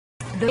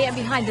The man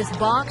behind this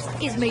box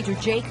is Major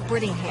Jake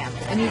Brittingham,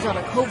 and he's on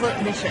a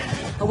covert mission.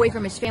 Away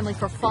from his family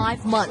for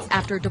 5 months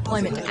after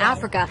deployment to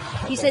Africa,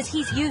 he says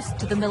he's used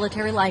to the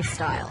military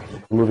lifestyle.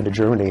 Moving to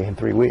Germany in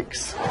 3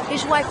 weeks.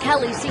 His wife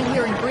Kelly, seen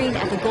here in green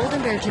at the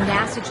Golden Bear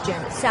Gymnastics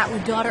gym, sat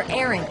with daughter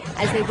Erin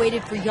as they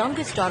waited for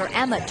youngest daughter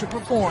Emma to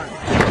perform.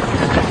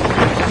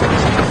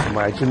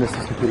 My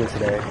gymnastics competing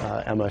today,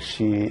 Emma,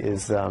 she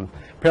is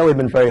apparently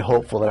been very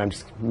hopeful that I'm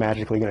just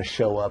magically going to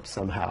show up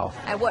somehow.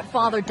 And what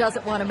father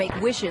doesn't want to make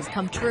wishes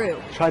come true?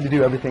 Tried to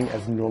do everything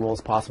as normal as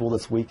possible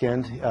this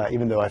weekend,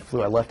 even though I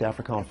left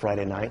Africa on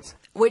Friday nights.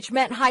 Which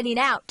meant hiding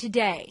out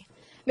today.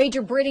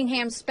 Major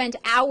Brittingham spent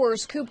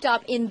hours cooped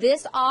up in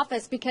this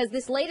office because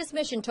this latest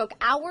mission took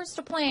hours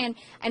to plan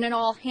and an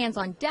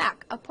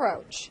all-hands-on-deck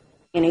approach.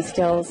 And he's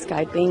still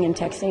Skyping and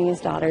texting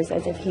his daughters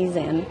as if he's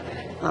in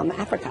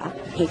Africa.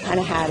 He kind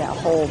of had a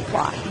whole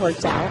plot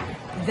worked out.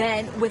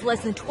 Then, with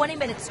less than 20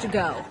 minutes to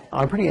go,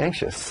 I'm pretty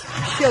anxious.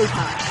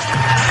 Showtime.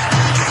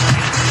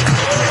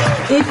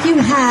 If you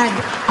had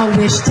a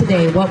wish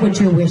today, what would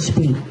your wish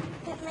be?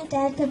 That my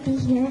dad could be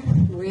here.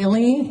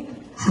 Really?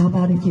 How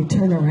about if you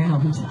turn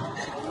around?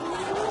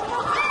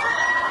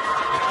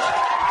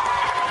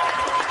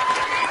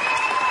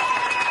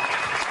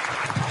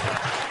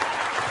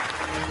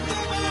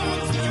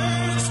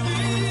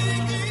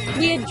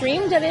 We had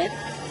dreamed of it.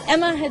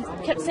 Emma had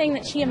kept saying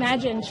that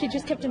she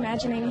just kept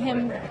imagining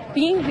him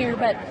being here,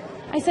 but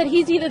I said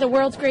he's either the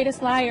world's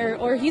greatest liar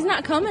or he's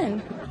not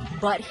coming.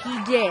 But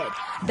he did.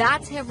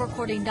 That's him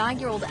recording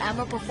 9-year-old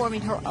Emma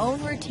performing her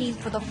own routine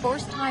for the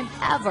first time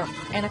ever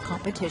in a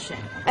competition.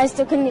 I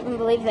still couldn't even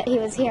believe that he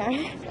was here.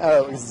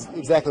 Oh, it was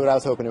exactly what I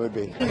was hoping it would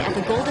be. At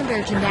the Golden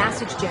Bear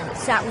Gymnastics gym,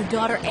 sat with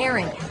daughter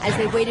Erin as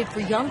they waited for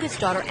youngest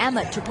daughter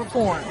Emma to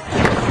perform.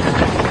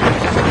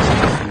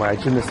 My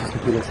gymnastics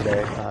competing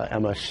today,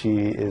 Emma,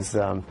 she is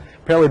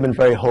apparently been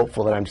very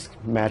hopeful that I'm just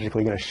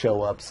magically going to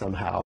show up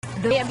somehow.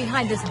 The man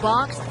behind this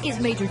box is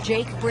Major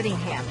Jake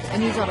Brittingham,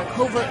 and he's on a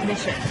covert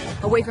mission.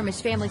 Away from his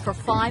family for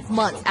 5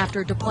 months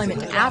after deployment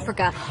to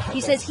Africa,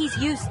 he says he's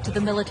used to the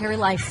military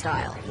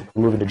lifestyle.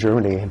 Moving to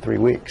Germany in 3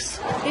 weeks.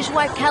 His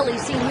wife Kelly,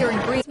 seen here in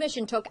green. This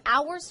mission took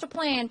hours to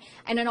plan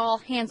and an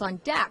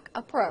all-hands-on-deck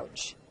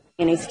approach.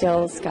 And he's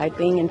still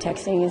Skyping and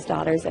texting his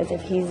daughters as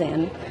if he's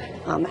in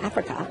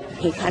Africa.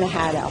 He kind of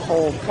had a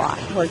whole plot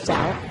worked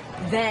out.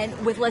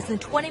 Then, with less than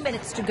 20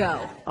 minutes to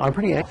go, I'm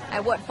pretty anxious.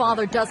 and what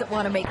father doesn't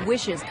want to make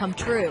wishes come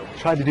true?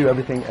 Tried to do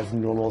everything as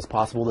normal as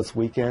possible this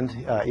weekend,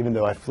 even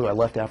though I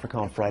left Africa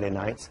on Friday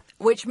nights.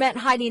 Which meant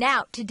hiding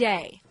out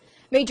today.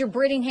 Major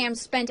Brittingham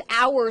spent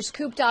hours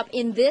cooped up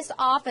in this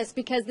office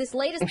because this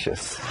latest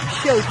Anxious.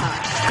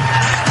 Showtime.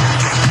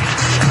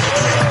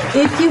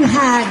 If you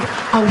had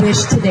a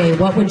wish today,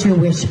 what would your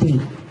wish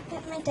be?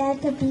 That my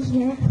dad could be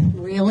here.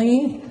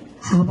 Really?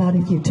 How about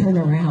if you turn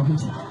around?